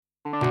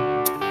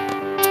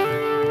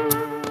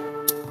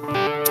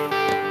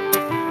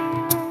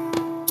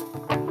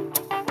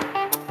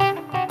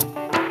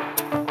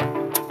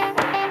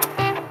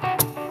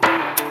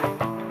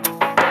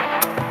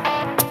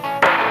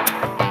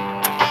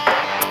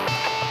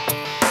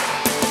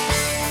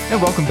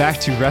And welcome back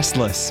to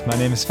Restless. My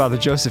name is Father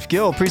Joseph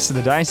Gill, priest of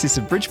the Diocese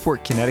of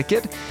Bridgeport,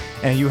 Connecticut,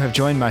 and you have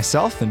joined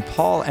myself and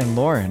Paul and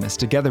Lauren as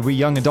together we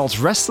young adults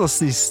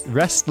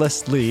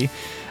restlessly,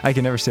 I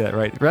can never say that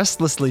right,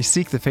 restlessly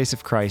seek the face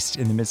of Christ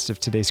in the midst of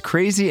today's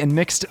crazy and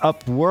mixed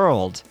up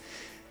world.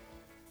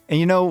 And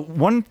you know,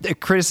 one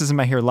criticism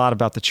I hear a lot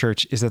about the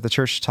church is that the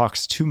church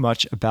talks too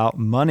much about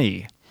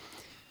money.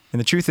 And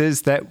the truth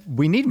is that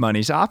we need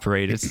money to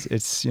operate.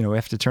 It's we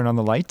have to turn on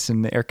the lights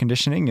and the air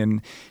conditioning.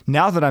 And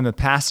now that I'm a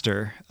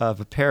pastor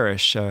of a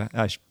parish, a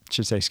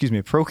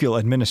parochial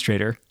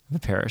administrator of a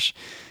parish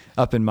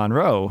up in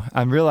Monroe,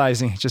 I'm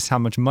realizing just how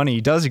much money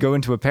does go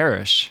into a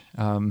parish.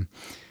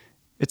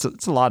 It's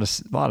a lot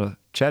of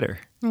cheddar.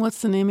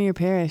 What's the name of your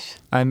parish?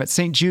 I'm at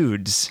St.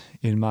 Jude's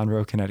in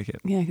Monroe, Connecticut.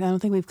 Yeah, I don't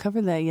think we've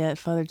covered that yet,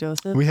 Father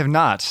Joseph. We have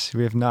not.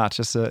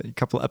 Just a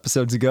couple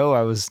episodes ago,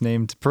 I was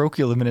named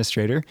parochial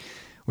administrator,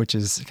 which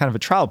is kind of a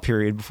trial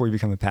period before you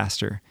become a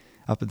pastor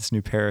up at this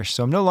new parish.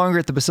 So I'm no longer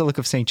at the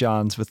Basilica of St.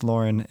 John's with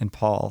Lauren and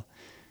Paul,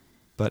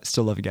 but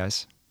still love you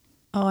guys.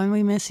 Oh, and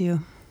we miss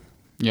you.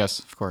 Yes,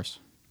 of course.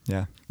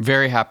 Yeah.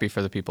 Very happy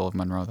for the people of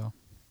Monroe, though.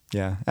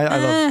 Yeah. I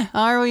love.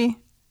 Are we?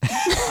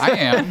 I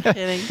am.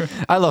 Kidding.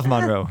 I love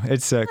Monroe.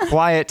 It's a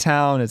quiet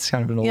town. It's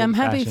kind of an old. Yeah, I'm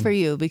happy for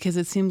you because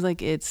it seems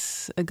like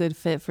it's a good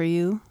fit for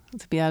you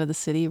to be out of the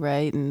city,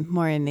 right? And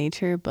more in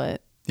nature,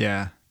 but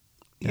yeah.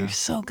 You're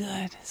so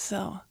good.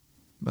 So.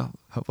 Well,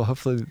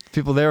 hopefully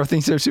people there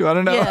think so too. I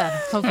don't know. Yeah,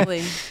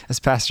 hopefully. As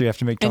pastor, you have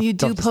to make tough And you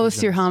do tough post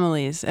decisions. your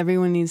homilies.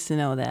 Everyone needs to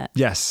know that.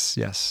 Yes.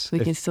 So we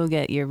can still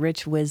get your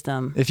rich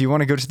wisdom. If you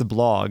want to go to the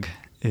blog,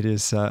 it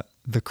is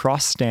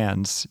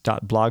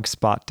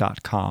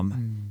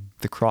thecrossstands.blogspot.com.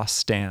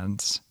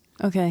 Thecrossstands.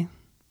 Okay.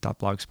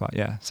 .blogspot,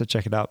 yeah. So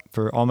check it out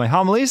for all my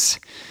homilies.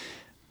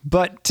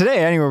 But today,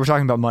 anyway, we're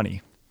talking about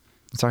money.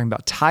 We're talking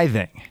about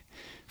tithing.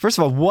 First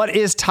of all, what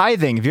is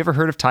tithing? Have you ever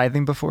heard of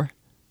tithing before?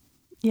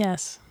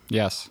 Yes.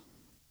 Yes.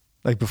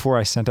 Like before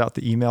I sent out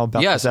the email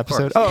about Yes, this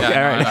episode? Of course. Oh,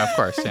 okay, all right. Of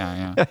course.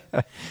 Yeah.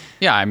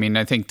 Yeah, I mean,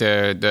 I think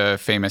the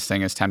famous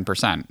thing is 10%.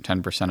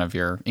 10% of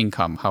your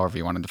income, however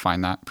you want to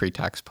define that,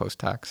 pre-tax,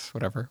 post-tax,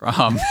 whatever.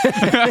 I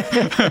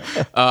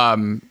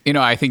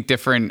think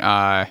different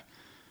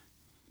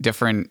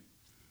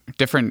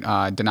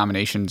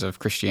denominations of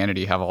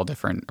Christianity have all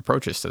different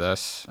approaches to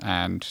this,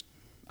 and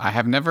I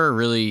have never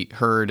really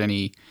heard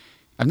a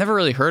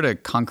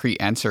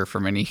concrete answer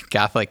from any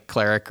Catholic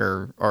cleric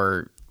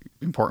or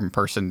important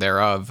person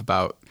thereof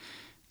about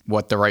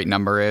what the right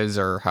number is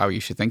or how you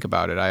should think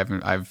about it.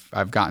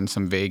 I've gotten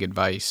some vague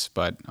advice,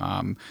 but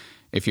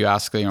if you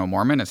ask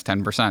Mormon, it's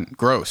 10%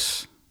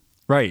 gross.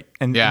 Right,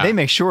 and they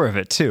make sure of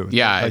it too.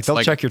 Yeah,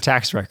 they'll check your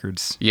tax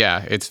records.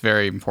 Yeah, it's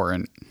very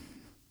important.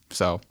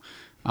 So,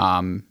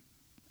 and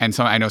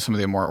so I know some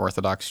of the more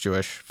Orthodox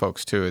Jewish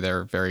folks too.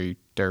 They're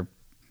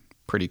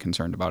pretty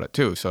concerned about it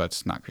too. So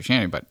it's not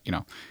Christianity, but it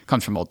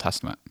comes from Old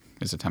Testament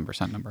is a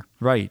 10% number.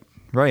 Right.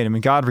 I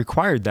mean, God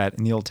required that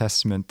in the Old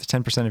Testament, the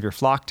 10% of your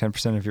flock,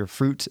 10% of your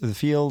fruit of the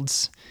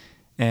fields,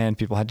 and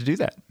people had to do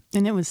that.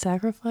 And it was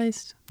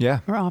sacrificed? Yeah.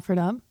 Or offered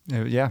up?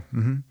 Yeah.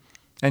 Mm-hmm.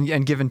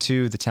 And given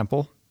to the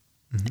temple.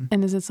 Mm-hmm.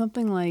 And is it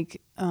something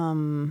like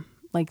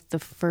the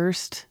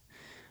first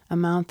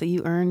amount that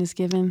you earn is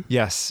given?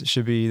 Yes, it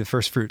should be the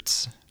first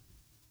fruits.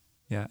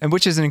 Yeah, and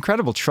which is an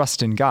incredible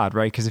trust in God,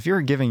 right? Because if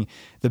you're giving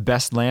the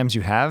best lambs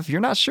you have,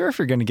 you're not sure if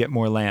you're going to get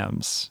more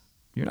lambs.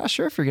 You're not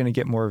sure if you're going to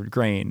get more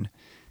grain.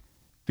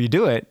 But you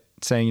do it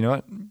saying, you know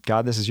what,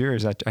 God, this is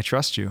yours. I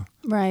trust you.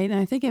 Right, and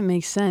I think it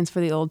makes sense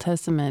for the Old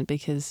Testament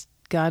because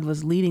God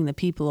was leading the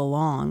people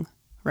along,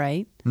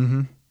 right?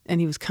 Mm-hmm. And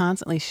he was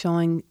constantly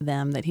showing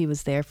them that he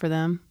was there for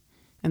them.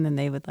 And then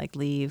they would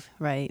leave,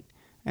 right?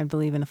 And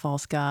believe in a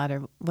false God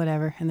or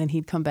whatever. And then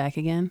he'd come back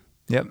again.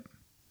 Yep.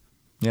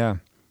 Yeah.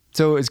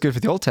 So it's good for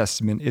the Old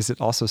Testament. Is it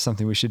also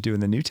something we should do in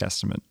the New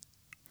Testament?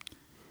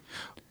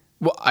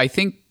 Well, I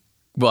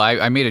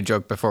made a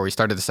joke before we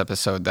started this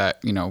episode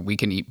that, we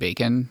can eat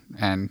bacon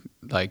and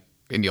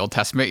in the Old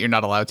Testament, you're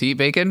not allowed to eat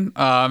bacon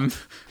or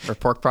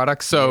pork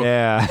products. So,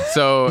 yeah.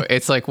 So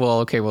it's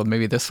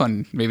maybe this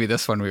one we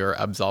were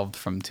absolved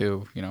from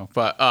too,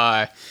 but.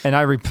 And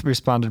I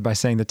responded by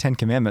saying the 10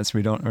 Commandments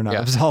are not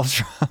absolved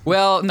from.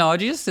 Well, no,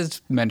 Jesus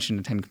has mentioned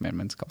the 10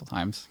 Commandments a couple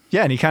times.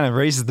 Yeah, and he kind of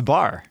raises the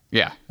bar.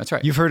 Yeah, that's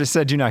right. You've heard it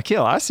said, do not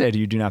kill. I say to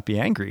you, do not be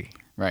angry.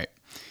 Right.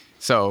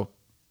 So,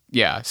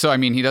 yeah. So, I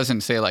mean, he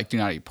doesn't say do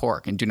not eat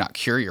pork and do not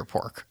cure your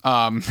pork.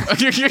 So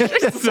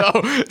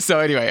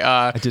anyway.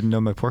 I didn't know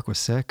my pork was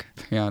sick.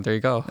 Yeah, there you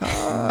go.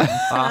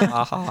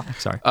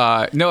 Sorry.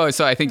 No,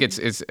 so I think it's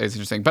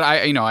interesting. But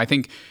I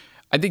think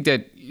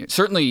that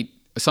certainly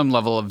some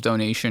level of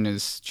donation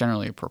is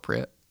generally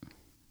appropriate.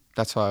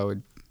 That's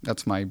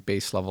my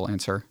base level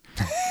answer.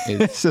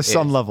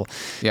 Some level.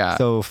 Yeah.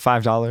 So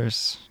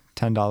 $5,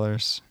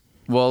 $10.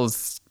 Well,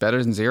 it's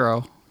better than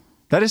zero.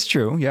 That is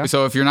true, yeah.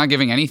 So if you're not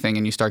giving anything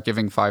and you start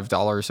giving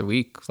 $5 a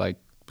week,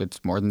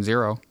 it's more than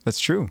zero. That's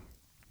true.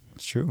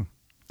 It's true.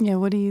 Yeah,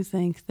 what do you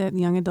think that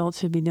young adults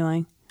should be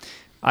doing?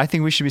 I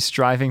think we should be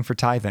striving for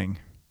tithing.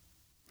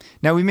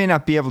 Now we may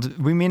not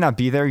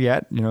be there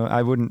yet.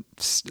 I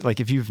wouldn't, like,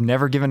 if you've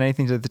never given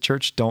anything to the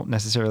church, don't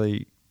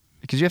necessarily,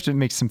 because you have to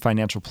make some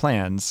financial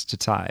plans to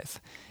tithe.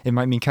 It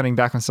might mean cutting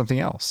back on something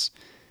else.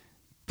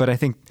 But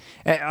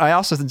I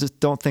also just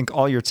don't think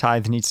all your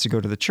tithe needs to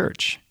go to the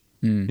church.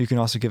 You can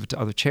also give it to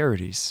other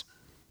charities.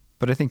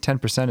 But I think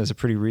 10% is a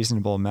pretty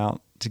reasonable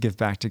amount to give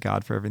back to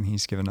God for everything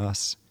he's given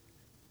us.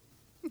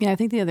 Yeah, I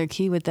think the other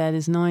key with that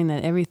is knowing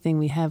that everything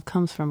we have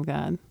comes from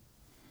God,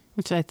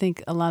 which I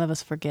think a lot of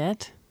us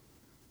forget,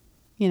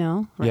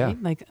 right? Yeah.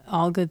 Like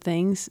all good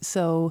things.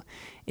 So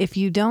if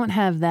you don't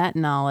have that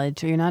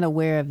knowledge or you're not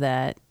aware of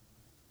that,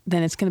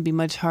 then it's going to be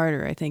much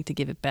harder, I think, to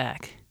give it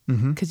back.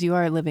 Because you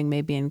are living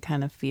maybe in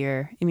kind of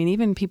fear. I mean,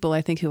 even people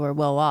I think who are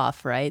well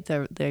off, right?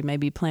 They may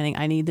be planning,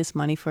 I need this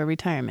money for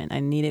retirement.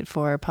 I need it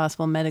for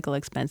possible medical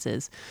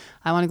expenses.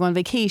 I want to go on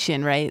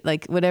vacation, right?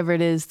 Like whatever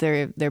it is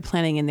they're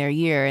planning in their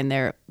year,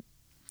 and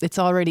it's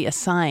already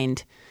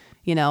assigned,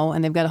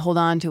 and they've got to hold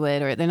on to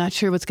it, or they're not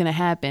sure what's going to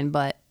happen.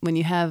 But when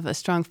you have a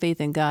strong faith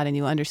in God and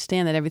you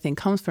understand that everything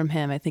comes from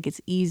him, I think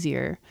it's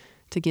easier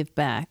to give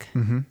back.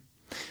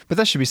 But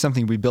that should be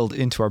something we build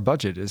into our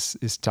budget is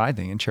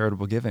tithing and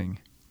charitable giving.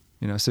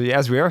 So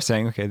as we are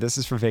saying, okay, this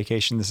is for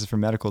vacation, this is for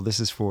medical, this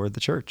is for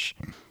the church,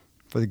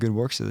 for the good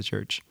works of the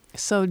church.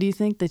 So do you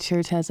think the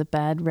church has a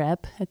bad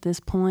rep at this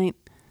point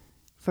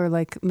for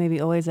like maybe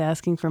always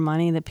asking for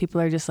money, that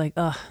people are just like,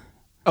 ugh.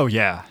 Oh,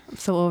 yeah. I'm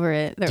so over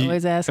it. They're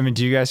always asking. I mean,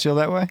 do you guys feel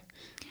that way?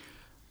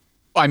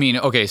 I mean,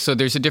 okay, so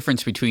there's a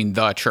difference between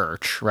the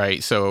church,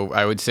 right? So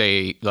I would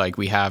say like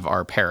we have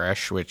our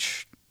parish,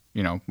 which,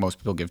 most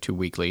people give to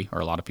weekly,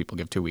 or a lot of people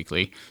give to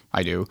weekly.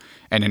 I do.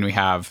 And then we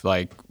have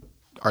like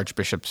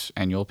Archbishop's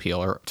annual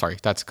appeal,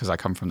 that's because I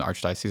come from the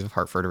Archdiocese of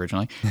Hartford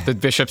originally. The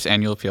bishop's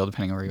annual appeal,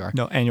 depending on where you are.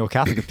 No, annual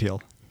Catholic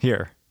appeal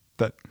here.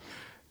 But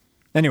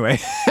anyway,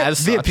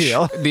 as the such,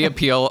 appeal. The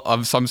appeal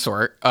of some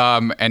sort.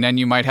 And then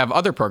you might have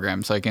other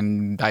programs, like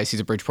in Diocese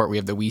of Bridgeport, we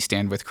have the We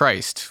Stand with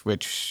Christ,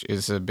 which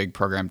is a big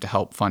program to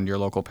help fund your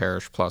local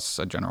parish, plus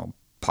a general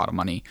pot of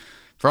money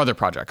for other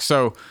projects.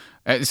 So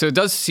it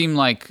does seem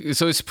like,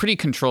 so it's pretty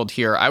controlled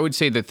here. I would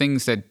say the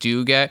things that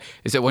do get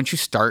is that once you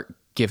start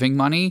giving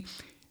money,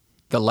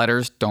 the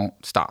letters don't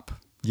stop.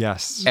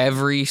 Yes.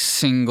 Every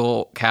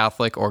single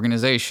Catholic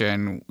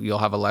organization, you'll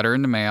have a letter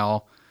in the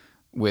mail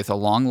with a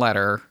long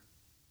letter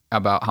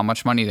about how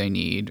much money they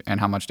need and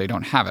how much they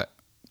don't have it.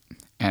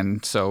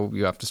 And so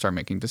you have to start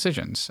making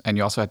decisions. And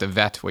you also have to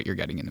vet what you're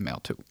getting in the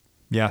mail too.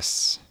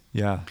 Yes.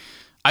 Yeah.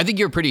 I think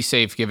you're pretty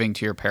safe giving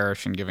to your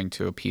parish and giving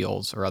to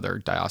appeals or other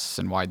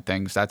diocesan-wide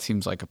things. That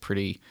seems like a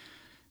pretty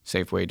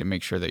safe way to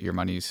make sure that your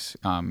money's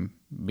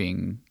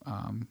being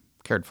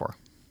cared for.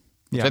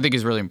 Which I think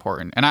is really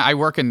important. And I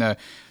work in the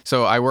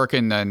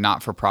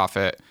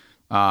not-for-profit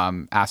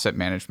asset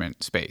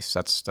management space.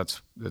 That's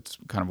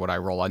kind of what I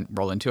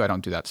roll into. I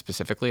don't do that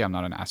specifically. I'm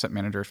not an asset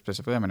manager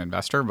specifically. I'm an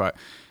investor. But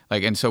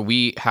and so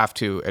we have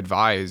to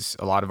advise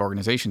a lot of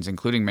organizations,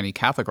 including many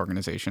Catholic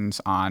organizations,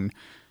 on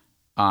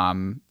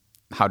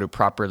how to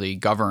properly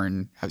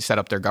set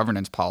up their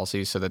governance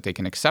policies so that they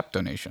can accept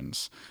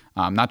donations,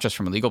 not just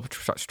from a legal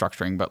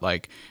structuring, but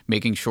like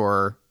making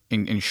sure.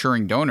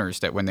 Ensuring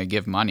donors that when they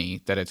give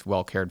money, that it's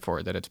well cared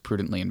for, that it's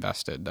prudently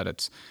invested, that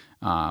it's,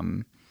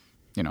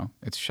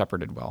 it's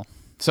shepherded well.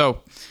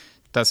 So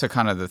that's the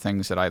kind of the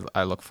things that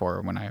I look for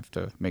when I have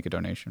to make a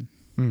donation.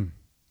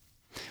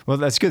 Well,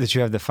 that's good that you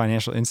have the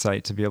financial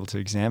insight to be able to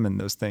examine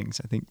those things.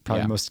 I think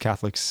probably most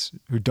Catholics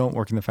who don't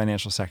work in the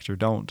financial sector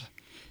don't.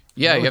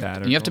 Yeah, you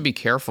have to be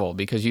careful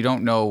because you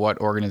don't know what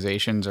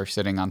organizations are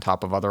sitting on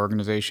top of other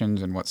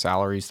organizations and what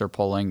salaries they're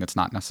pulling. That's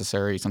not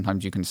necessary.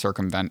 Sometimes you can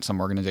circumvent some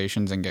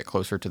organizations and get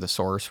closer to the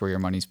source where your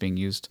money's being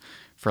used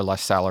for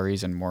less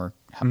salaries and more,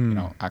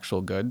 actual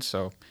goods.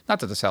 So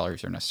not that the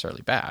salaries are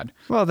necessarily bad.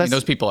 Well,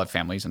 those people have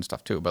families and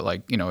stuff too,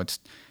 but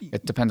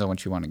it depends on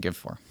what you want to give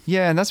for.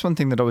 Yeah, and that's one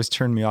thing that always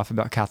turned me off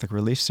about Catholic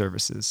Relief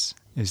Services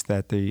is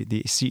that the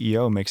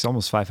CEO makes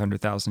almost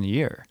 $500,000 a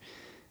year.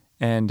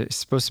 And it's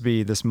supposed to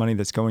be this money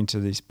that's going to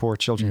these poor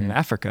children in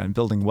Africa and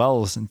building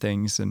wells and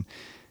things. And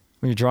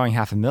when you're drawing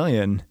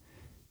 $500,000,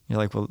 you're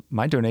like, well,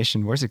 my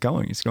donation, where's it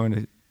going? It's going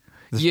to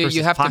this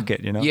person's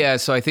pocket, Yeah,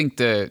 so I think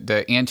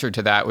the answer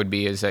to that would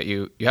be is that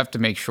you have to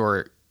make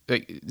sure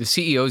the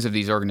CEOs of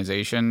these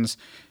organizations,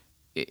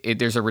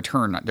 there's a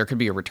return. There could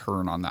be a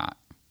return on that,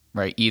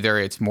 right?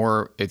 Either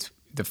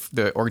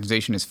the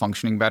organization is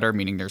functioning better,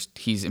 meaning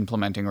he's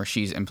implementing or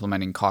she's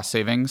implementing cost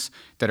savings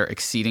that are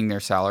exceeding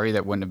their salary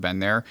that wouldn't have been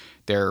there.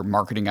 Their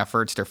marketing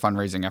efforts, their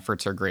fundraising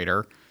efforts are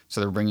greater,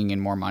 so they're bringing in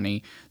more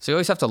money. So you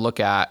always have to look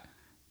at.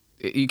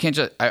 You can't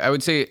just. I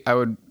would say I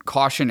would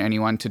caution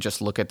anyone to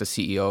just look at the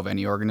CEO of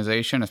any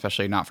organization,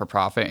 especially not for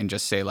profit, and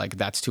just say like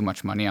that's too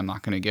much money. I'm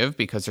not going to give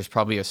because there's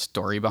probably a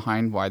story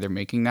behind why they're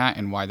making that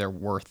and why they're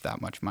worth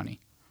that much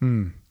money.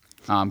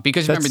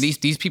 Because remember,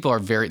 these people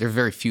there's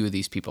very few of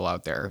these people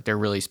out there. They're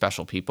really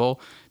special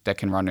people that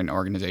can run an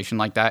organization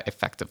like that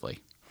effectively.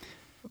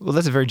 Well,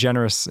 that's a very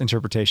generous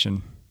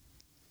interpretation.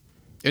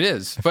 It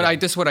is, but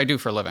this is what I do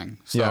for a living.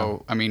 So,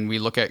 Yeah. I mean, we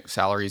look at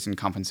salaries and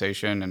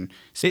compensation and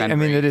spend I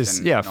mean, it rates is.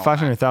 and Yeah, all that.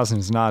 500,000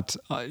 is not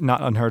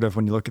unheard of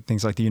when you look at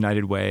things like the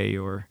United Way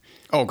or.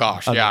 Oh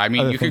gosh, other- yeah. I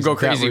mean, other you can things go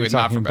like that crazy where you're with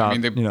talking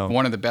not-for-profit. I mean, about,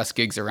 one of the best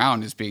gigs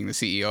around is being the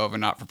CEO of a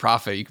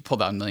not-for-profit. You can pull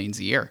down millions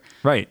a year.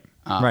 Right.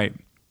 Right.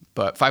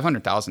 But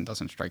 500,000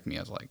 doesn't strike me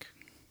as like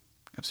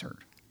absurd.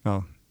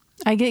 Well,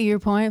 I get your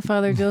point,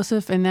 Father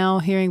Joseph, and now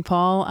hearing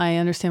Paul, I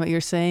understand what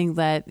you're saying,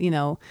 that,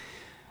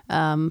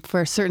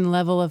 for a certain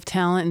level of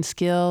talent and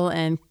skill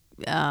and,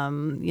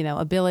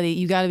 ability,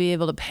 you got to be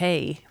able to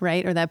pay,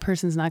 right? Or that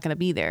person's not going to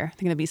be there.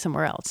 They're going to be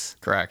somewhere else.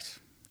 Correct.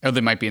 Or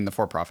they might be in the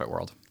for-profit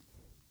world.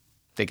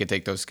 They could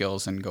take those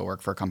skills and go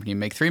work for a company and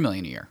make $3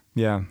 million a year.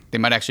 yeah. They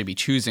might actually be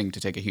choosing to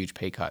take a huge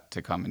pay cut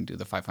to come and do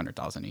the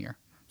 500,000 a year.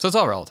 So it's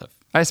all relative.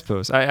 I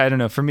suppose. I don't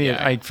know. For me,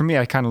 Yeah. I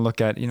kind of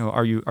look at,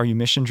 are you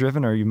mission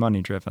driven or are you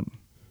money driven?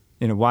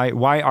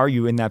 Why are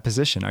you in that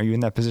position? Are you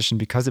in that position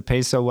because it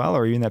pays so well,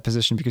 or are you in that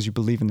position because you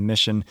believe in the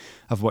mission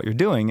of what you're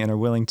doing and are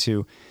willing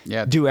to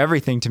do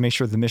everything to make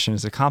sure the mission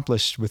is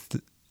accomplished with,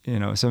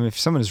 so if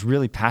someone is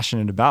really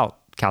passionate about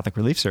Catholic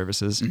Relief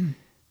Services,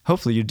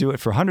 hopefully you do it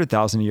for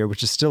 100,000 a year,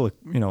 which is still a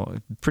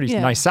pretty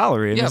nice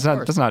salary. And Yeah,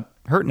 that's not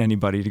hurting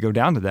anybody to go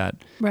down to that.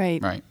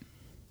 Right. Right.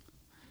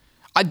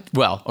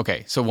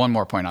 Okay. So one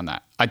more point on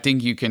that. I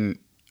think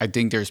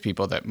there's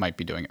people that might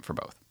be doing it for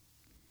both,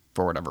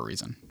 for whatever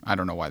reason. I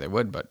don't know why they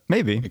would, but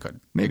Maybe. they could.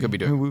 Maybe. They could be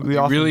doing it. We They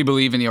often- really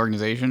believe in the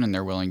organization and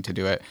they're willing to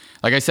do it.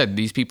 Like I said,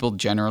 these people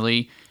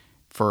generally,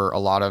 for a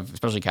lot of,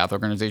 especially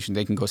Catholic organizations,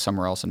 they can go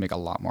somewhere else and make a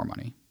lot more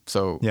money.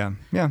 So Yeah.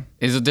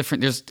 is a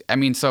different.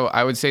 So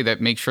I would say that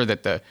make sure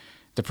that the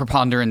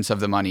preponderance of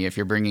the money, if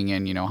you're bringing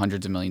in,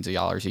 hundreds of millions of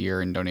dollars a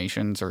year in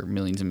donations or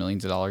millions and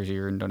millions of dollars a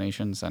year in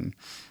donations, then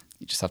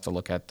you just have to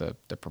look at the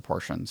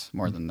proportions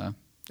more than the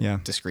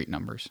discrete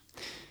numbers.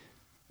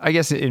 I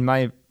guess in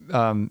my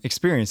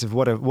experience of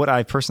what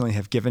I personally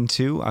have given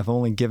to, I've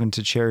only given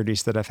to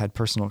charities that I've had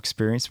personal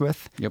experience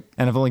with. Yep.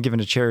 And I've only given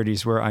to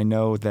charities where I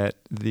know that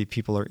the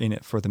people are in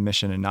it for the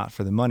mission and not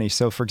for the money.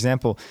 So, for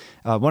example,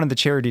 one of the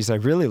charities I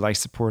really like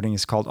supporting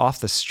is called Off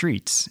the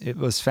Streets. It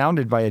was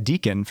founded by a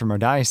deacon from our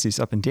diocese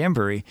up in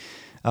Danbury.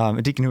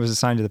 A deacon who was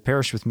assigned to the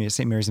parish with me at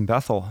St. Mary's in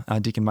Bethel,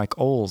 Deacon Mike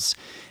Oles.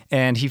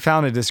 And he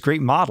founded this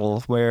great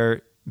model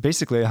where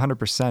basically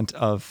 100%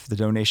 of the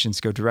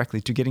donations go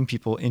directly to getting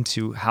people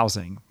into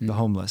housing, the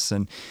homeless.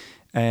 And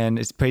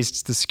it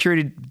pays the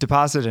security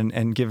deposit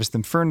and gives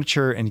them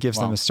furniture and gives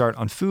them a start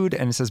on food.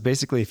 And it says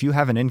basically, if you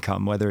have an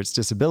income, whether it's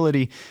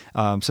disability,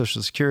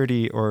 Social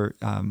Security, or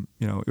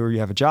you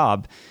have a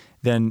job,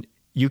 then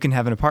you can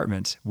have an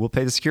apartment. We'll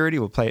pay the security,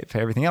 we'll pay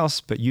everything else,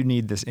 but you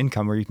need this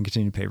income where you can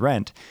continue to pay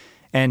rent.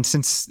 And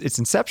since its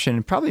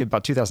inception, probably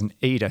about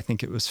 2008, I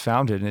think it was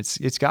founded, and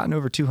it's gotten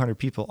over 200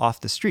 people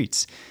off the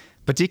streets.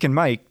 But Deacon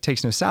Mike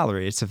takes no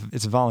salary. It's a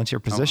volunteer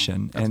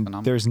position, and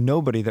phenomenal. there's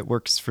nobody that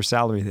works for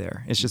salary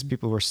there. It's just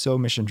people who are so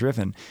mission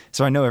driven.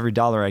 So I know every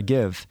dollar I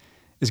give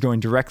is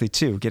going directly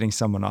to getting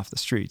someone off the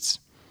streets.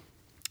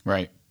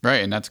 Right,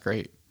 and that's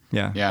great.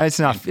 Yeah. It's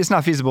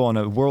not feasible on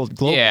a global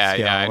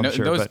scale. I I'm know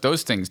sure, but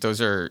those things.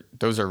 Those are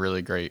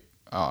really great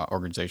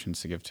organizations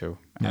to give to.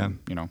 And,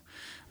 Yeah.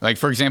 like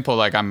for example,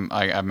 like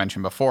I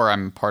mentioned before,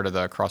 I'm part of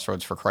the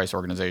Crossroads for Christ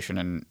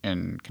organization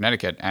in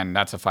Connecticut, and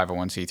that's a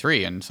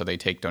 501c3, and so they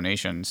take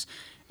donations,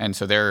 and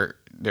so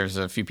there's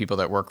a few people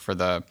that work for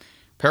the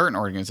parent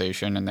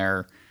organization, and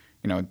they're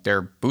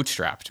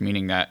bootstrapped,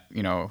 meaning that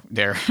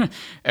they're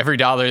every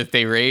dollar that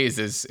they raise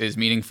is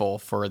meaningful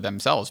for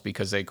themselves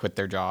because they quit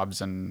their jobs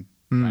and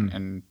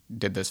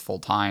did this full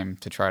time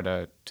to try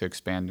to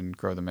expand and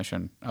grow the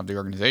mission of the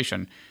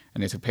organization.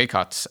 And they took pay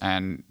cuts,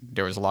 and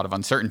there was a lot of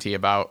uncertainty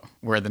about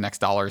where the next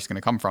dollar is going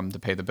to come from to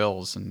pay the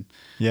bills. And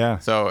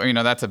so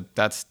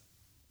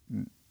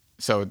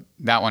so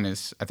that one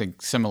is, I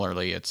think,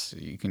 similarly,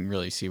 you can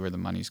really see where the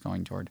money's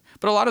going toward.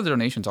 But a lot of the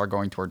donations are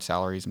going towards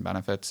salaries and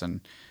benefits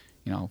and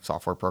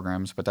software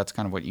programs. But that's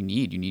kind of what you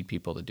need. You need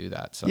people to do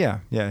that. So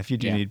if you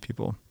do need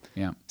people.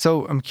 Yeah.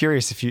 So I'm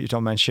curious, if you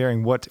don't mind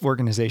sharing, what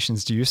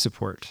organizations do you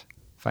support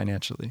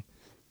financially?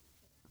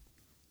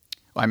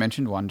 Well, I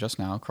mentioned one just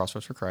now,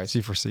 Crossroads for Christ.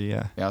 C4C,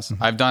 yeah. Yes.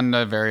 I've done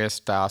the various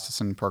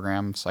diocesan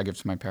programs I give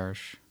to my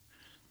parish,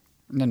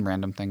 and then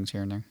random things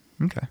here and there.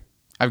 Okay.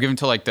 I've given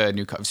to like the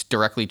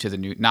directly to the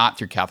new, not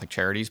through Catholic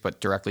Charities,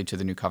 but directly to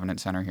the New Covenant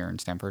Center here in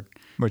Stamford,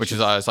 which is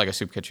it's like a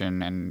soup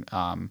kitchen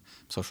and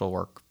social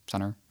work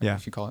center, I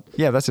guess you call it.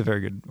 Yeah, that's a very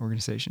good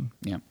organization.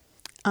 Yeah.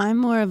 I'm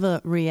more of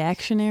a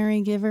reactionary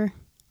giver,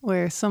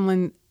 where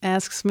someone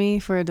asks me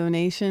for a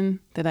donation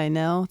that I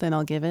know, then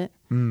I'll give it.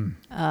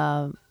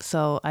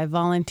 So I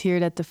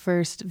volunteered at the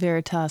first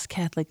Veritas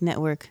Catholic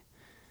Network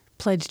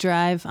pledge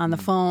drive on the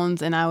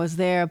phones, and I was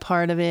there, a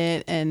part of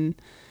it. And,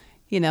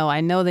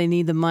 I know they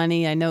need the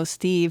money. I know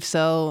Steve.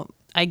 So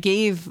I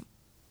gave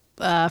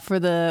for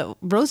the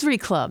Rosary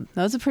Club.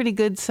 That was a pretty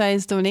good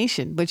sized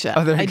donation, which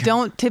I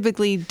don't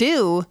typically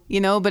do,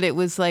 but it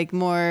was like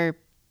more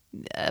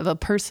of a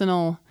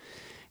personal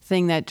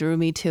thing that drew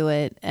me to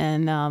it.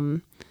 And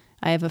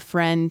I have a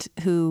friend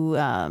who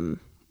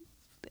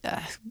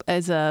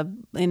as a,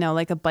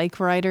 like a bike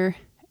rider.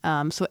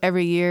 So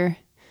every year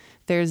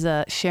there's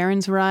a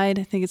Sharon's Ride,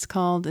 I think it's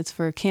called. It's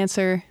for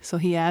cancer. So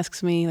he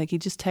asks me, like he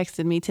just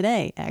texted me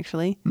today,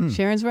 actually,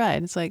 Sharon's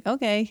Ride. It's like,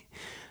 okay,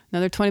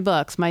 another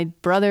 $20. My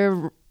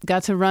brother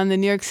got to run the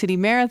New York City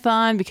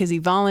Marathon because he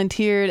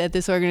volunteered at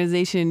this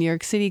organization in New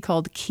York City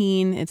called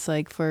Keen. It's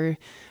like for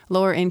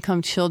lower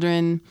income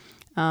children,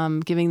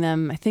 giving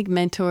them, I think,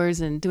 mentors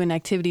and doing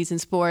activities in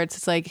sports.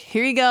 It's like,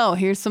 here you go.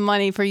 Here's some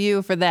money for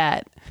you for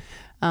that.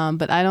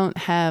 But I don't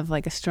have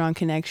like a strong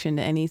connection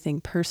to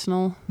anything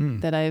personal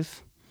that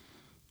I've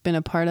been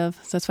a part of.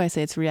 So that's why I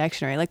say it's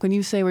reactionary. Like when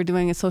you say we're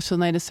doing a social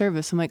night of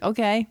service, I'm like,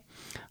 okay,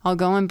 I'll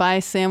go and buy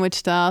sandwich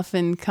stuff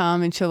and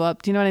come and show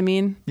up. Do you know what I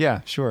mean?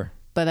 Yeah, sure.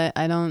 But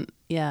I don't,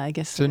 I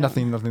guess. So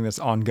nothing that's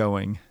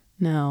ongoing.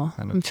 No,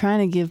 kind of. I'm trying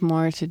to give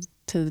more to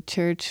the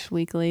church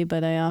weekly,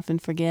 but I often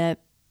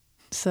forget.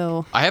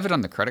 So I have it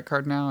on the credit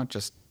card now.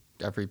 Just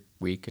every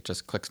week, it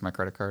just clicks my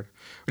credit card,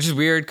 which is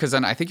weird because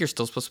then I think you're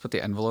still supposed to put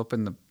the envelope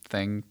in the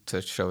thing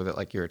to show that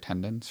like your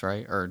attendance,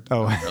 right? Or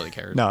no one really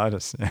cares. No, I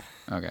just.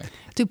 Okay.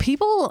 do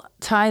people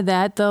tie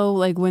that though?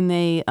 Like when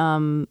they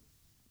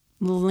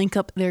link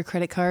up their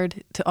credit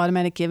card to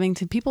automatic giving,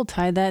 do people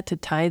tie that to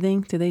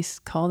tithing? Do they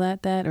call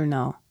that or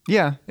no?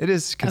 Yeah, it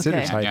is considered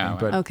Okay. typing, Yeah,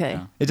 but Okay.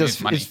 Yeah. it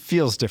does. Money. It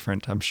feels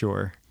different, I'm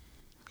sure.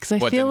 Because I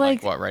What, feel then,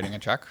 like what, writing a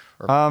check?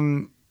 Or,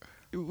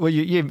 Well,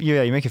 you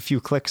make a few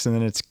clicks and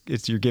then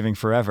it's you're giving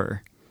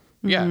forever.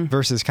 yeah.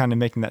 Versus kind of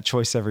making that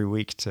choice every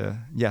week to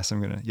yes, I'm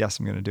gonna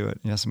do it.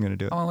 Yes, I'm gonna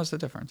do it. Oh, what's the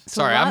difference?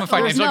 So Sorry, a I'm lot- a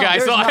financial there's guy,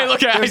 no- so I there's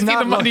look at I there's see the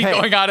not- money look,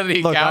 hey, going out of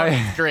the look, account.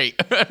 It's great.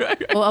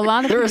 well, a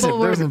lot of There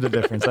people isn't a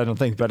difference, I don't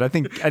think, but I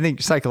think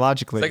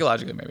psychologically,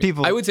 Psychologically, maybe.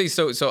 people. I would say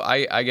so. So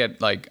I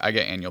get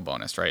annual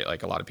bonus, right?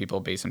 Like a lot of people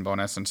base in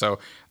bonus, and so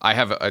I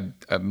have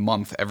a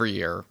month every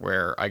year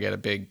where I get a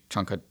big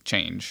chunk of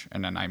change,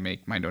 and then I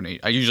make my donate.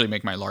 I usually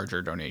make my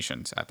larger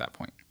donations at that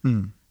point.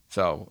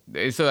 So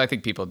I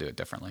think people do it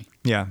differently.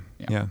 Yeah.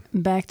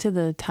 back to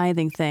the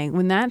tithing thing.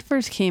 When that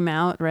first came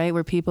out, right,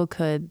 where people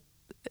could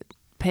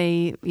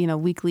pay,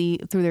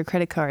 weekly through their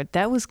credit card,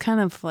 that was kind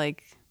of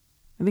like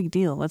a big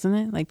deal, wasn't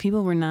it? Like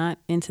people were not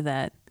into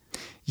that.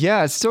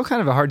 Yeah, it's still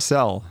kind of a hard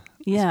sell,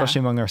 Yeah. especially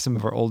among some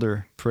of our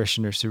older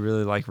parishioners who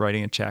really like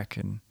writing a check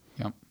and.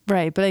 Yep.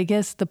 Right. But I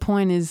guess the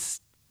point is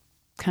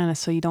kind of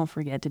so you don't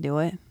forget to do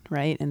it,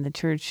 right? And the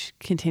church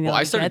continually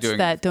I started gets doing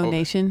that it with COVID.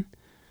 donation.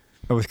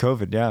 Oh, with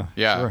COVID, yeah.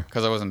 Yeah, Sure.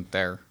 because I wasn't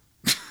there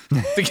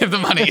to give the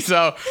money.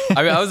 So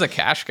I was a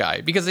cash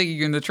guy because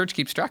the church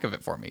keeps track of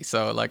it for me.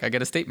 So like I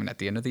get a statement at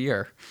the end of the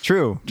year.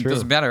 True. It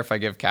doesn't matter if I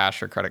give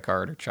cash or credit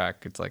card or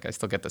check. It's like I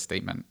still get the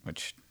statement,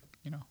 which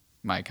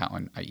my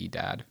accountant, i.e.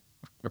 Dad,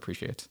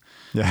 appreciates.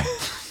 Yeah.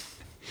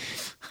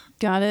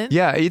 Got it?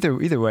 Yeah.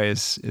 Either way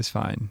is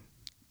fine,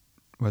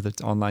 whether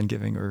it's online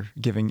giving or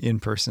giving in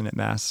person at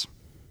Mass.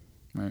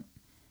 Right.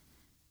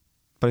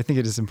 But I think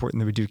it is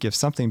important that we do give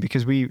something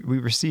because we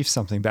receive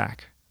something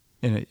back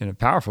in a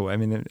powerful way. I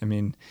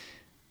mean,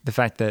 the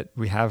fact that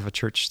we have a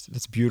church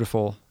that's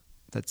beautiful,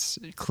 that's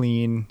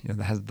clean,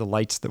 that has the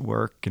lights that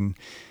work. And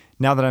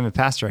now that I'm a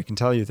pastor, I can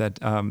tell you that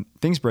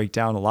things break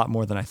down a lot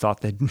more than I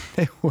thought they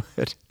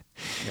would.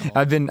 Yeah.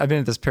 I've been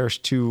at this parish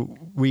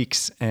 2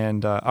 weeks,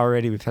 and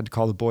already we've had to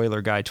call the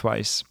boiler guy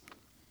twice.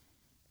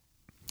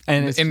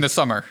 And it's, In the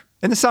summer.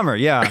 in the summer,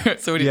 yeah.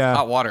 So it is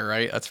hot water,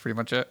 right? That's pretty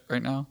much it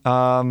right now.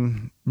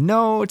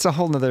 No, it's a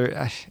whole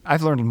nother.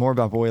 I've learned more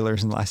about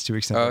boilers in the last 2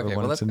 weeks than I ever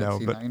wanted to know.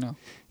 See, But now you know.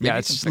 yeah, Maybe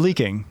it's some just fix-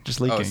 leaking. Just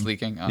leaking. Oh, it's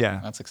leaking. Oh,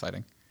 Yeah. that's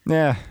exciting.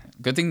 Yeah,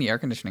 Good thing the air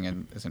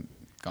conditioning isn't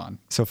gone.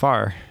 so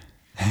far.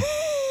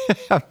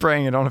 I'm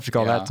praying I don't have to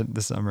call Yeah. that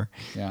this summer.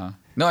 Yeah.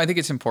 No, I think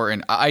it's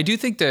important. I do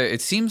think that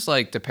it seems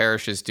like the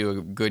parishes do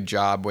a good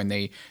job when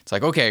it's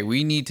like, okay,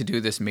 we need to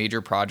do this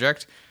major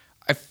project.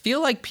 I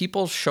feel like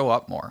people show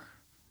up more.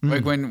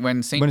 Like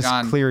when St. When it's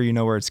John. clear, you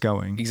know where it's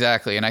going.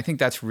 Exactly. And I think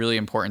that's really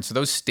important. So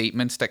those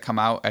statements that come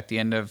out at the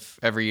end of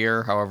every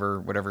year,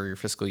 whatever your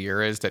fiscal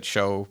year is, that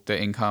show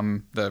the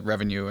income, the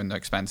revenue and the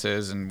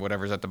expenses and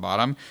whatever's at the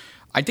bottom,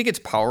 I think it's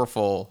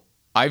powerful.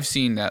 I've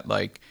seen that,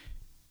 like,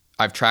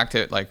 I've tracked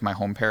it, like my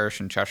home parish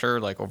in Cheshire,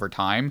 like over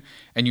time.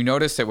 And you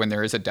notice that when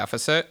there is a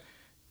deficit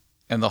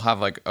and they'll have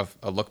like a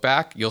look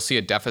back, you'll see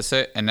a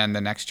deficit. And then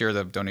the next year,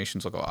 the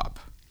donations will go up.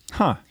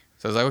 Huh.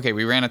 So it's like, okay,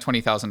 we ran a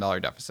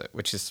 $20,000 deficit,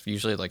 which is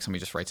usually like somebody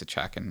just writes a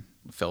check and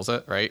fills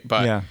it, right?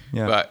 But Yeah.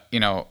 but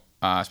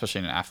especially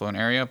in an affluent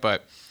area,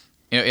 but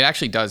it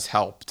actually does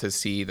help to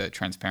see the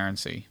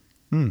transparency.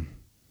 Do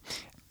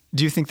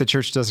you think the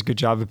church does a good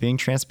job of being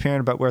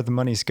transparent about where the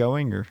money's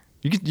going, or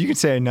you could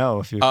say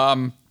no if you?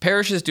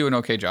 Parishes do an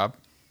okay job.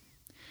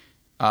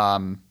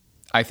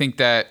 I think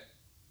that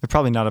They're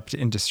probably not up to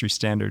industry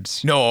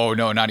standards. no,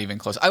 not even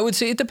close. I would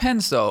say it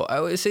depends, though. I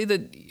would say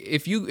that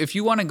if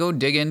you want to go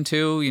dig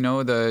into,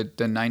 the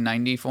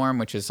 990 form,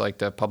 which is like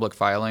the public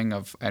filing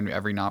of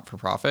every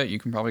not-for-profit, you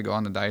can probably go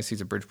on the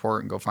Diocese of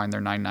Bridgeport and go find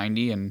their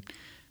 990 and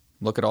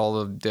look at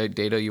all the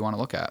data you want to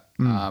look at.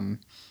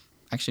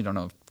 I actually don't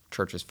know if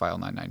churches file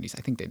 990s.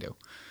 I think they do.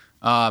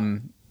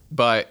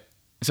 But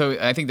So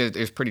I think that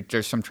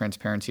there's some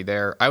transparency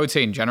there. I would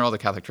say in general, the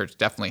Catholic Church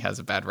definitely has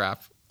a bad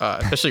rap,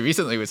 especially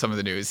recently with some of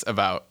the news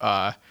about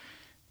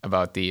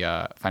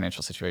the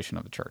financial situation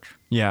of the church.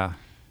 Yeah.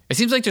 It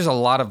seems like there's a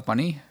lot of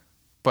money,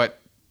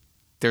 but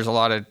there's a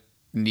lot of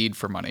need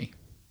for money.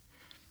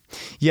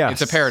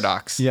 Yes. It's a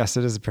paradox. Yes,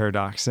 it is a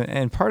paradox.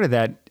 And part of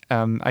that,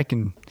 I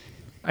can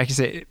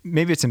say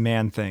maybe it's a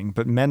man thing,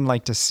 but men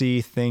like to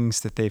see things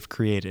that they've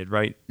created,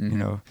 right? Mm-hmm. You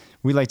know,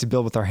 we like to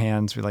build with our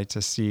hands. We like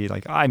to see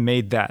like, I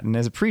made that. And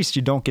as a priest,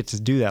 you don't get to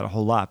do that a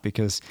whole lot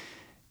because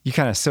you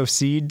kind of sow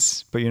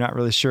seeds, but you're not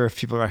really sure if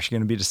people are actually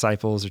going to be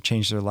disciples or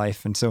change their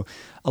life. And so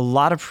a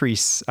lot of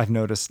priests, I've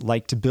noticed,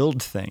 like to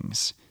build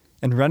things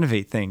and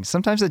renovate things.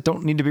 Sometimes they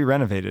don't need to be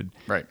renovated.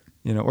 Right.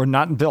 You know, or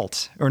not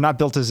built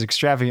as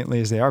extravagantly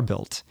as they are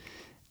built.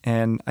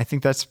 And I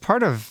think that's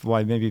part of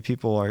why maybe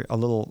people are a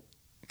little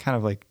kind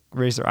of like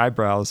raise their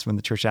eyebrows when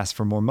the church asks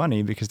for more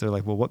money, because they're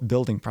like, well, what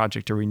building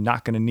project are we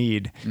not going to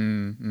need?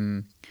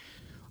 Mm-hmm.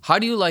 How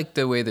do you like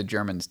the way the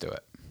Germans do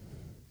it?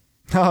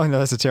 Oh, no,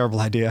 that's a terrible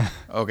idea.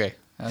 Okay,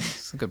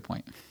 that's a good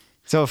point.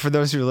 So for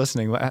those who are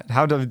listening,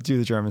 how do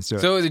the Germans do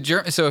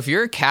it? So if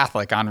you're a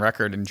Catholic on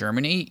record in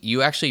Germany,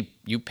 you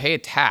pay a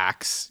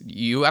tax.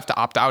 You have to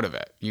opt out of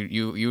it.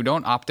 You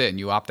don't opt in.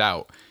 You opt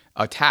out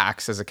a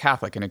tax as a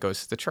Catholic, and it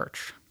goes to the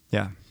church.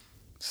 Yeah.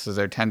 So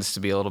there tends to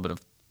be a little bit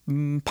of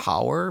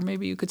power,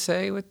 maybe you could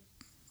say, with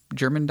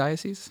German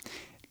dioceses.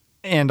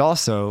 And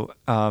also,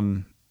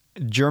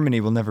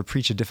 Germany will never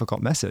preach a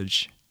difficult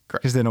message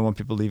because they don't want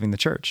people leaving the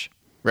church.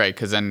 Right,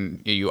 because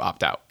then you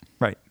opt out.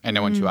 Right. And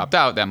then once you opt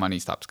out, that money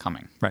stops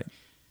coming. Right.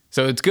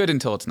 So it's good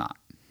until it's not.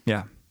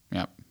 Yeah.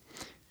 Yep.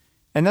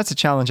 And that's a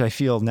challenge I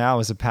feel now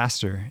as a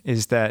pastor,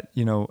 is that,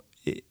 you know,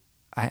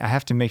 I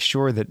have to make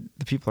sure that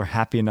the people are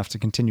happy enough to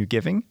continue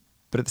giving,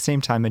 but at the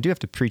same time, I do have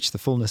to preach the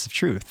fullness of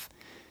truth.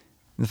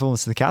 And the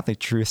fullness of the Catholic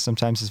truth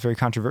sometimes is very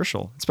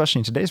controversial, especially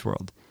in today's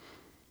world.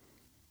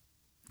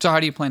 So how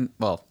do you plan?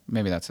 Well,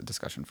 maybe that's a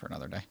discussion for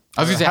another day.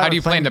 I was going to say, how do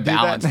you plan to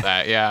balance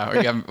that?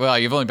 Yeah. Well,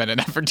 you've only been in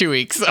that for 2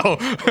 weeks, so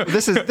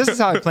this is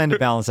how I plan to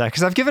balance that,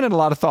 because I've given it a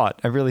lot of thought.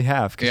 I really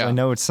have, because I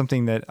know it's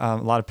something that a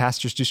lot of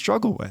pastors do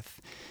struggle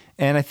with,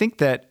 and I think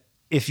that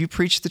if you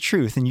preach the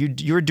truth and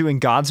you're doing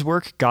God's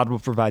work, God will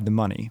provide the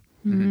money.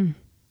 Mm-hmm.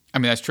 I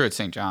mean, that's true at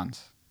St.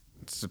 John's.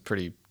 It's a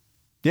pretty...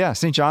 Yeah,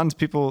 St. John's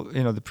people,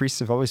 you know, the priests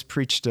have always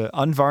preached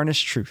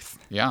unvarnished truth.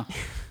 Yeah.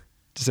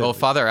 Well,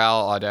 Father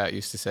Al Audet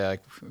used to say,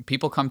 like,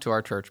 people come to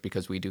our church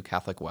because we do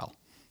Catholic well.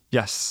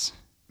 Yes.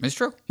 It's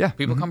true. Yeah.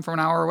 People come from an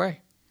hour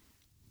away.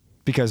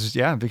 Because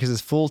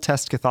it's full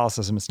test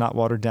Catholicism. It's not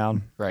watered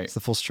down. Right. It's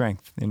the full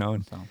strength, you know.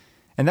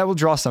 And that will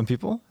draw some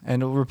people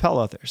and it will repel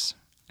others.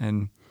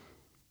 And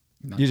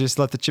you just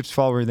let the chips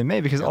fall where they may,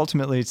 because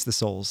ultimately it's the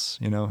souls,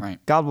 you know. Right.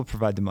 God will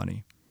provide the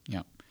money.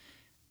 Yeah.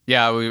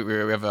 Yeah, we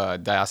have a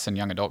diocesan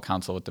young adult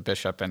council with the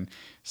bishop, and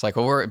it's like,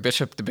 well,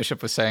 the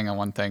bishop was saying on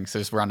one thing,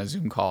 so we're on a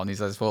Zoom call, and he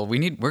says, well, we're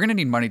going to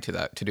need money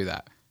to do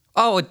that.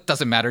 Oh, it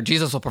doesn't matter.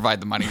 Jesus will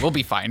provide the money. We'll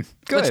be fine.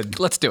 Good.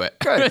 Let's do it.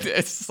 Good.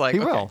 It's like, he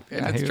will.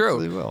 Yeah, it's true.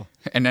 He will.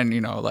 And then, you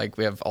know, like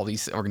we have all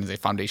these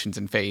foundations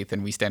in faith,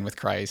 and we stand with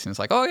Christ, and it's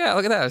like, oh yeah,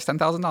 look at that, it's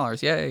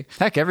 $10,000, yay!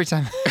 Heck, every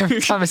time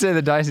I say to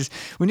the diocese,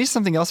 we need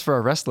something else for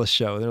our Restless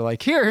show, they're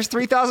like, here's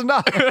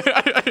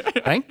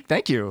 $3,000.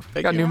 Thank you.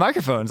 We got new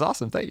microphones.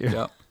 Awesome. Thank you.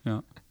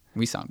 Yeah.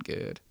 We sound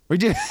good. We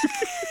do.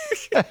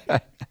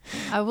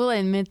 I will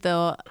admit,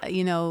 though,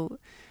 you know,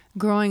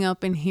 growing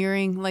up and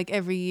hearing, like,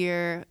 every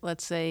year,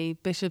 let's say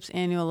Bishop's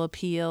annual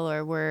appeal,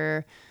 or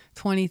we're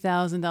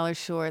 $20,000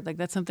 short, like,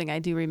 that's something I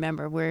do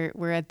remember.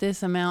 We're at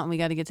this amount and we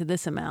got to get to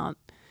this amount.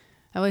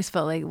 I always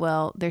felt like,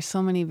 well, there's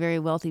so many very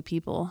wealthy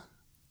people,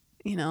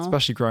 you know.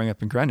 Especially growing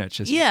up in Greenwich.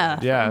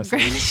 Yeah.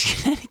 Greenwich,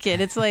 Connecticut.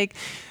 It's like,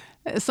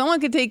 someone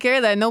could take care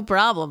of that, no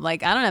problem.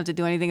 Like, I don't have to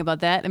do anything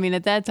about that. I mean,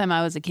 at that time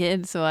I was a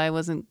kid, so I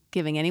wasn't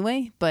giving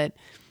anyway.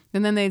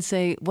 And then they'd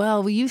say,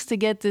 well, we used to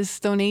get this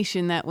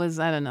donation that was,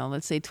 I don't know,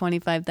 let's say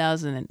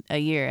 $25,000 a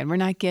year, and we're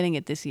not getting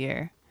it this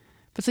year.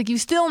 But it's like, you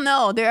still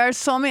know there are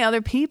so many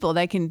other people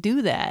that can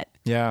do that.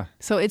 Yeah.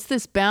 So it's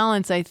this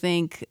balance, I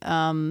think.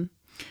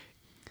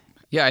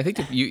 Yeah, I think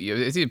if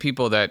it's the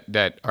people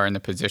that are in the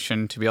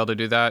position to be able to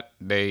do that,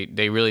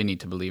 they really need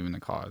to believe in the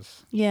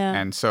cause. Yeah.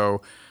 And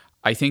so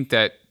I think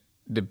that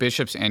the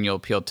bishop's annual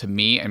appeal, to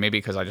me, and maybe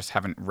because I just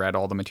haven't read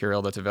all the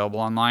material that's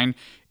available online,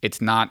 it's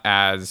not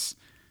as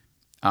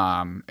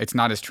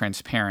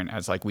transparent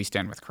as, like, We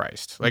Stand with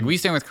Christ. Like, We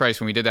Stand with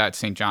Christ, when we did that at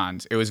St.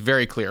 John's, it was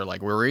very clear,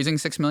 like, we're raising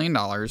 $6 million.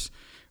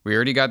 We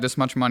already got this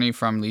much money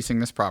from leasing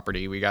this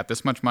property. We got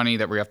this much money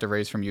that we have to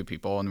raise from you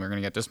people, and we're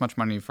going to get this much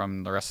money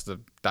from the rest of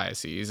the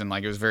diocese. And,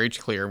 like, it was very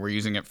clear. We're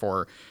using it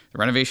for the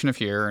renovation of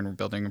here, and we're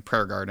building a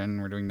prayer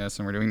garden. We're doing this,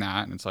 and we're doing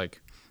that. And it's like,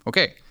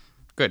 okay,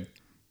 good.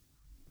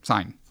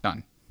 Sign.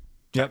 Done.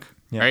 Yep.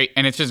 Right?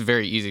 And it's just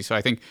very easy. So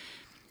I think,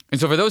 and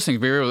so for those things,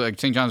 we were able, like,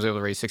 St. John's was able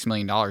to raise $6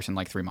 million in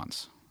like 3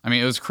 months. I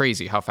mean, it was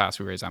crazy how fast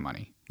we raised that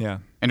money. Yeah.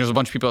 And there's a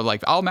bunch of people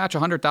like, I'll match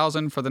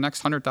 100,000 for the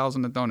next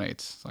 100,000 that donates.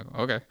 It's like,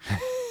 okay.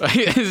 And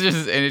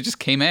it just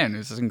came in.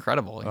 It's just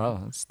incredible.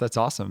 Wow, that's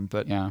awesome.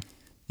 But yeah,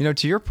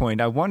 To your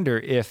point, I wonder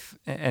if,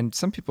 and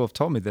some people have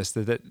told me this,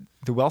 that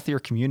the wealthier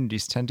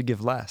communities tend to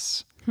give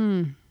less.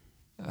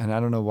 And I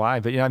don't know why,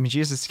 but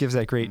Jesus gives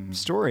that great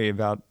story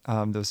about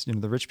those,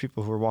 the rich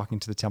people who are walking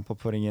to the temple,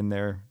 putting in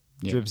their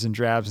dribs and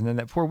drabs, and then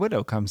that poor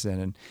widow comes in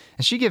and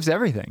she gives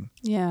everything.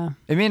 Yeah.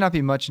 It may not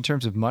be much in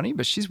terms of money,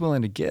 but she's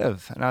willing to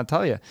give. And I'll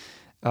tell you,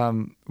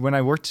 when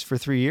I worked for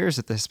 3 years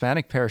at the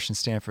Hispanic parish in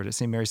Stanford at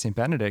St. Mary St.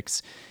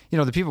 Benedict's,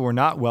 the people were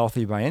not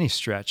wealthy by any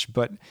stretch,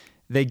 but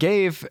they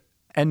gave.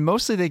 And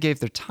mostly they gave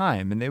their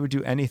time, and they would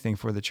do anything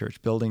for the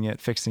church, building it,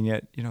 fixing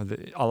it.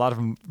 A lot of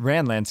them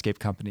ran landscape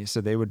companies,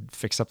 so they would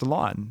fix up the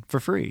lawn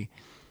for free,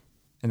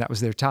 and that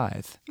was their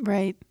tithe.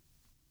 Right.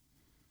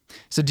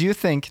 So do you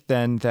think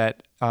then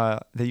that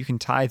you can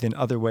tithe in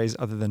other ways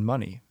other than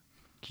money?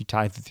 Can you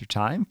tithe with your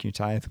time? Can you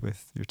tithe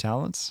with your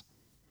talents?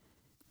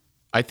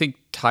 I think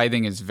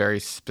tithing is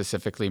very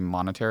specifically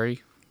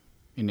monetary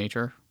in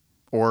nature,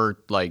 or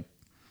like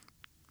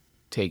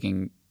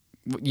taking...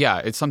 Yeah,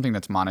 it's something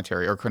that's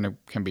monetary or can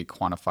be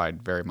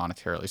quantified very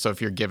monetarily. So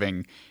if you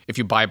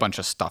buy a bunch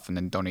of stuff and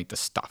then donate the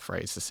stuff,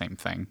 right? It's the same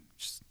thing,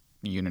 just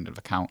a unit of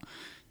account.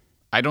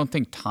 I don't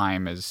know if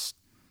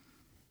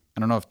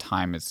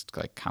time is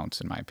like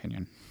counts in my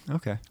opinion.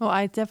 Okay. Well,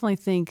 I definitely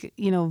think,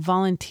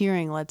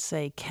 volunteering, let's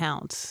say,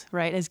 counts,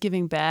 right? As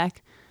giving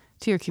back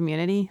to your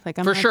community. Like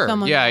I'm for not sure.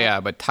 someone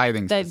But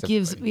tithing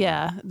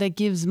that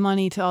gives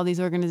money to all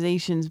these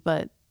organizations,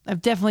 but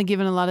I've definitely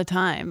given a lot of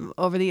time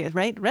over the years,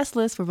 right?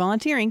 Restless for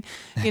volunteering,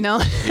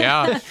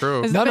 Yeah,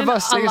 true. None of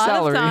us take a salary.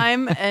 A lot of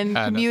time and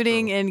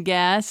commuting and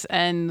gas.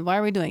 And why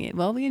are we doing it?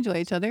 Well, we enjoy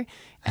each other.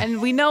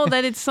 And we know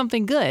that it's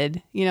something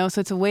good,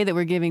 so it's a way that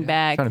we're giving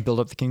back. Trying to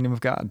build up the kingdom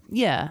of God.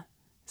 Yeah.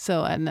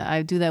 So, and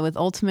I do that with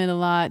Ultimate a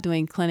lot,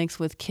 doing clinics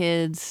with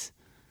kids,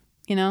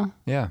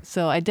 Yeah.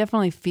 So I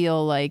definitely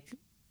feel like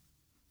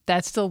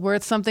that's still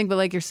worth something. But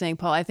like you're saying,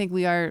 Paul, I think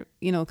we are,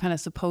 kind of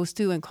supposed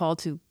to and called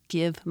to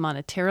give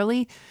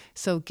monetarily.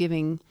 So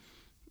giving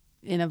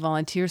in a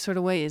volunteer sort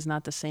of way is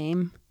not the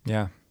same.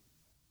 Yeah.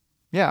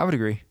 Yeah, I would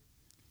agree.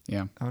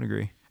 Yeah. I would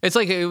agree. It's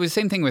like it was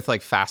the same thing with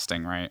like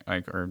fasting, right?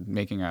 Like, or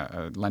making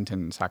a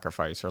Lenten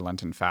sacrifice or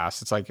Lenten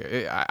fast. It's like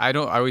I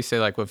always say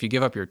like, well, if you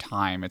give up your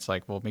time, it's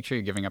like, well, make sure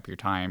you're giving up your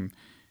time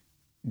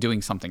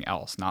doing something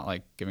else, not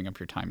like giving up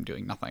your time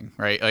doing nothing,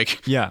 right?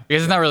 Like, yeah,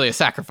 because it's not really a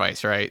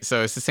sacrifice, right?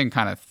 So it's the same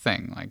kind of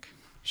thing. Like,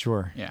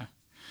 sure, yeah.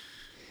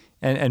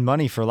 And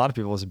money for a lot of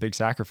people is a big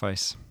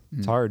sacrifice.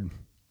 It's hard.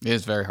 It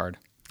is very hard.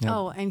 Yeah.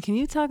 Oh, and can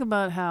you talk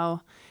about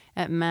how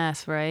at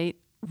Mass, right,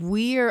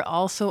 we are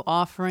also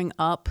offering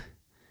up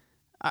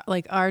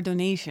like our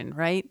donation,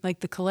 right? Like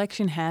the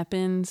collection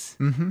happens,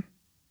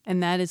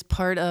 and that is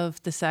part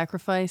of the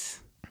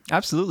sacrifice.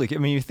 Absolutely. I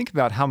mean, you think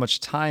about how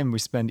much time we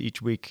spend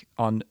each week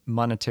on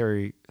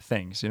monetary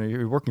things.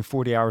 You're working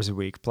 40 hours a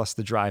week plus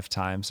the drive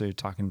time, so you're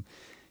talking,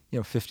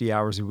 50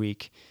 hours a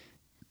week,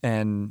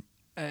 and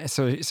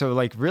so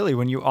like really,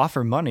 when you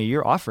offer money,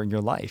 you're offering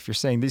your life. You're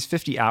saying these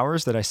 50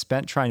 hours that I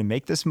spent trying to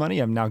make this money,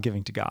 I'm now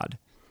giving to God.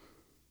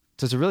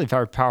 So it's a really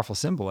very powerful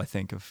symbol, I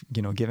think, of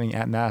giving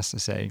at Mass to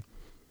say,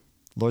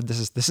 Lord,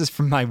 this is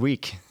from my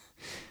week.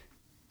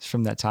 It's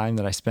from that time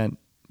that I spent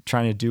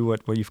trying to do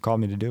what you've called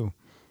me to do.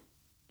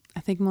 I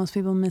think most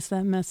people miss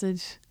that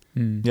message.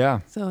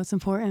 Yeah. So it's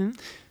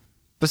important.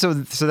 But so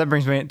that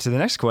brings me to the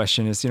next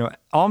question is,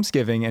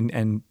 almsgiving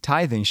and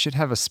tithing should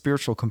have a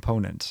spiritual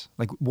component.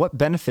 Like, what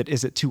benefit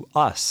is it to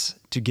us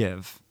to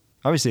give?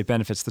 Obviously, it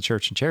benefits the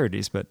church and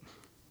charities, but...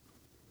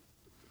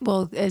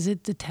 Well, is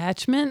it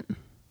detachment?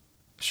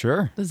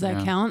 Sure. Does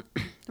that count?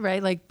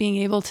 Right? Like being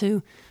able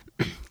to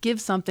give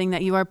something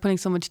that you are putting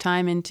so much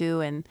time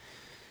into, and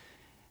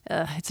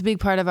it's a big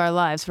part of our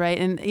lives, right?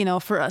 And,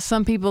 for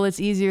some people, it's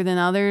easier than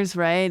others,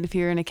 right? If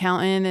you're an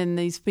accountant and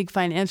these big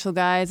financial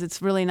guys,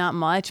 it's really not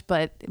much.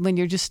 But when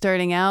you're just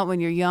starting out, when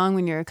you're young,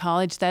 when you're at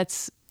college,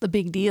 that's a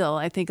big deal.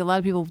 I think a lot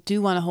of people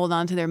do want to hold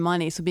on to their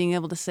money. So being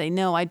able to say,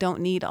 no, I don't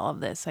need all of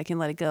this. I can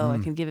let it go. I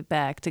can give it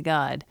back to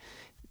God.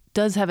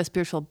 Does have a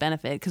spiritual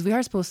benefit because we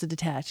are supposed to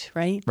detach,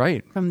 right?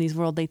 Right. From these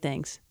worldly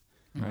things.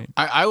 Right.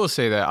 I will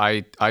say that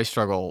I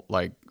struggle,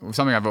 like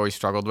something I've always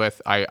struggled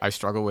with. I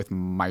struggle with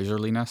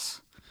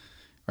miserliness,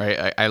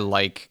 right? I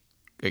like,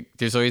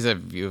 there's always a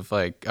view of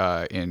like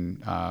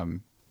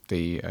in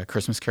the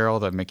Christmas Carol,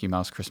 the Mickey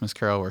Mouse Christmas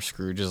Carol, where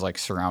Scrooge is like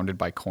surrounded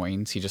by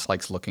coins. He just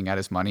likes looking at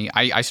his money.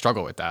 I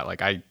struggle with that.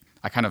 Like I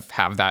kind of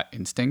have that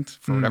instinct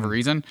for whatever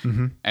reason.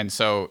 And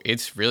so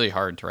it's really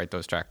hard to write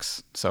those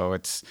checks. So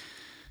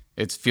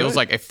it feels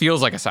like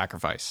a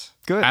sacrifice.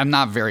 Good. I'm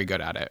not very good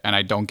at it, and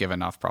I don't give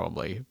enough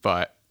probably.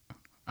 But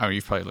I mean,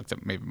 you've probably looked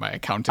at maybe my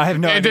accountant. I have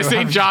no idea. The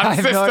St.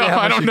 John's system.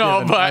 I don't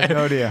know, but I have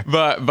no idea.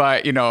 But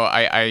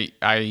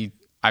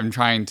I'm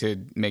trying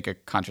to make a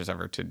conscious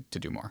effort to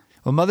do more.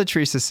 Well, Mother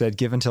Teresa said,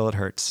 "Give until it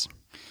hurts.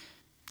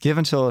 Give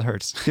until it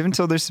hurts. Give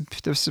until there's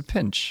a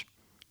pinch."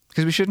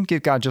 Because we shouldn't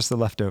give God just the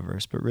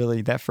leftovers, but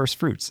really that first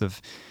fruits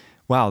of,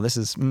 wow, this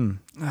is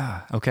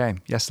okay.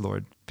 Yes,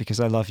 Lord, because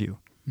I love you.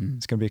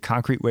 It's going to be a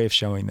concrete way of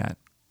showing that.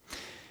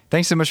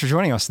 Thanks so much for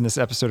joining us in this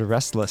episode of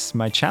Restless.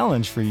 My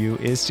challenge for you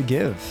is to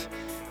give.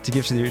 to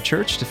give to your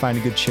church, to find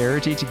a good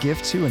charity to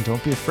give to, and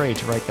don't be afraid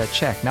to write that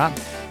check.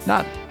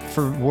 Not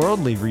for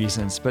worldly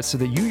reasons, but so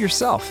that you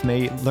yourself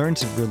may learn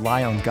to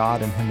rely on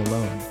God and Him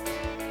alone.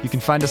 You can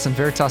find us on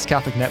Veritas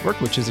Catholic Network,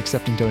 which is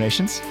accepting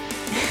donations,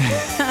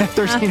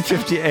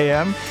 1350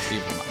 AM,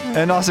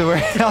 and also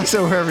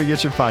wherever you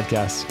get your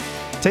podcasts.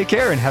 Take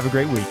care and have a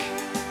great week.